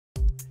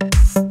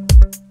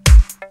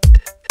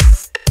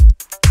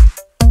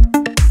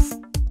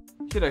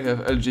Here I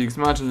have LG X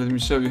Mach, and let me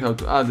show you how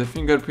to add a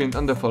fingerprint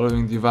on the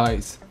following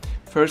device.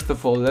 First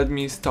of all, let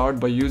me start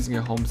by using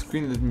a home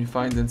screen. Let me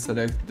find and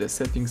select the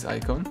settings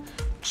icon.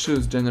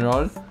 Choose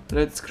General.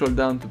 Let's scroll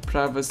down to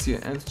Privacy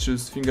and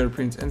choose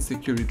Fingerprint and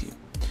Security.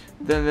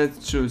 Then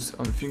let's choose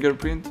on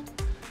Fingerprint.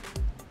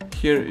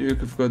 Here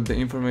you've got the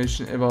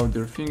information about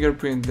your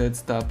fingerprint.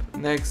 Let's tap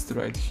Next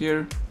right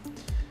here.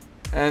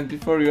 And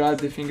before you add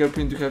the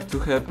fingerprint, you have to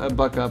have a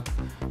backup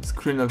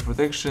screen lock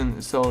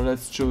protection. So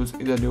let's choose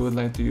either you would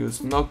like to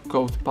use knock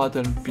code,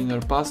 pattern, pin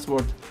or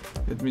password.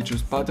 Let me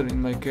choose pattern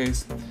in my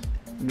case.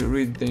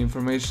 Read the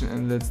information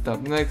and let's tap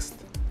Next.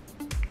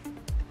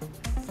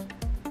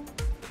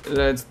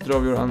 Let's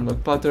draw your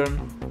unlock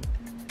pattern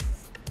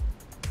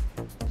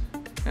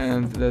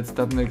and let's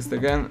tap Next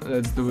again.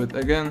 Let's do it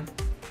again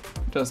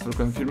just for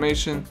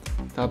confirmation.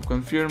 Tap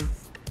Confirm,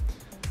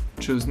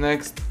 choose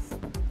Next.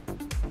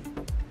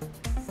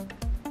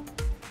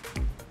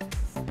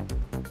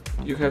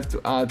 You have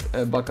to add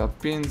a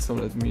backup pin, so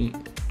let me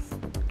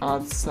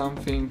add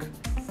something.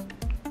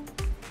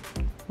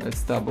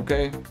 Let's tap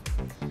OK.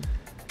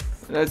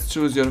 Let's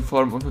choose your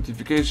form of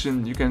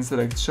notification. You can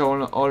select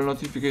show all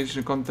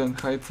notification content,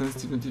 hide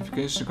sensitive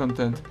notification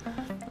content,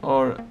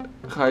 or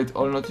hide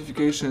all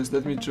notifications.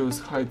 Let me choose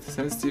hide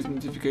sensitive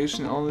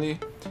notification only,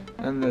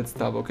 and let's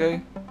tap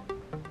OK.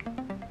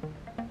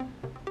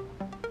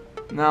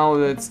 Now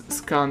let's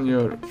scan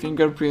your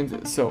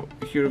fingerprint. So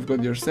here you've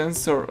got your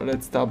sensor.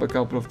 Let's tap a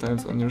couple of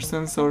times on your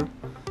sensor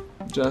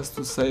just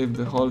to save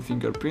the whole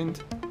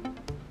fingerprint.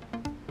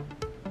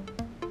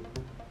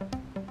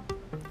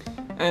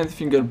 And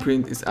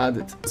fingerprint is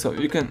added. So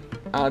you can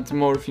add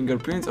more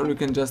fingerprints or you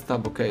can just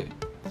tap OK.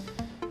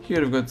 Here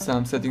you've got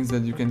some settings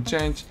that you can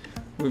change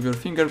with your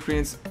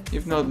fingerprints.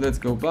 If not, let's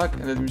go back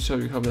and let me show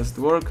you how does it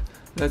work.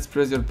 Let's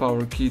press your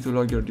power key to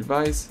lock your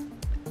device.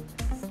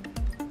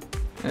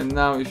 And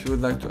now if you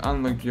would like to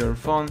unlock your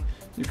phone,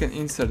 you can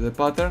insert the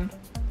pattern,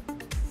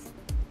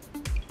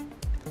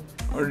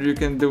 or you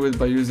can do it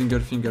by using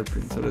your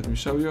fingerprint. So let me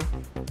show you.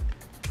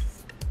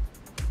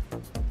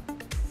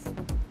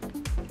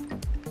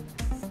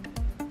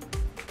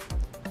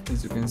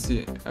 As you can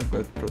see, I've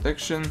got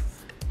protection.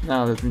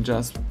 Now let me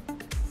just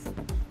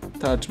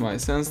touch my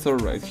sensor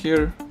right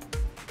here.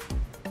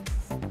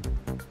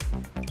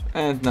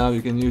 And now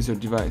you can use your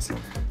device.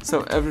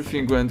 So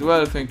everything went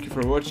well. Thank you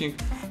for watching.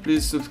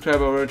 Please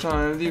subscribe our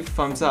channel and leave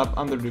thumbs up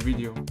under the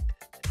video.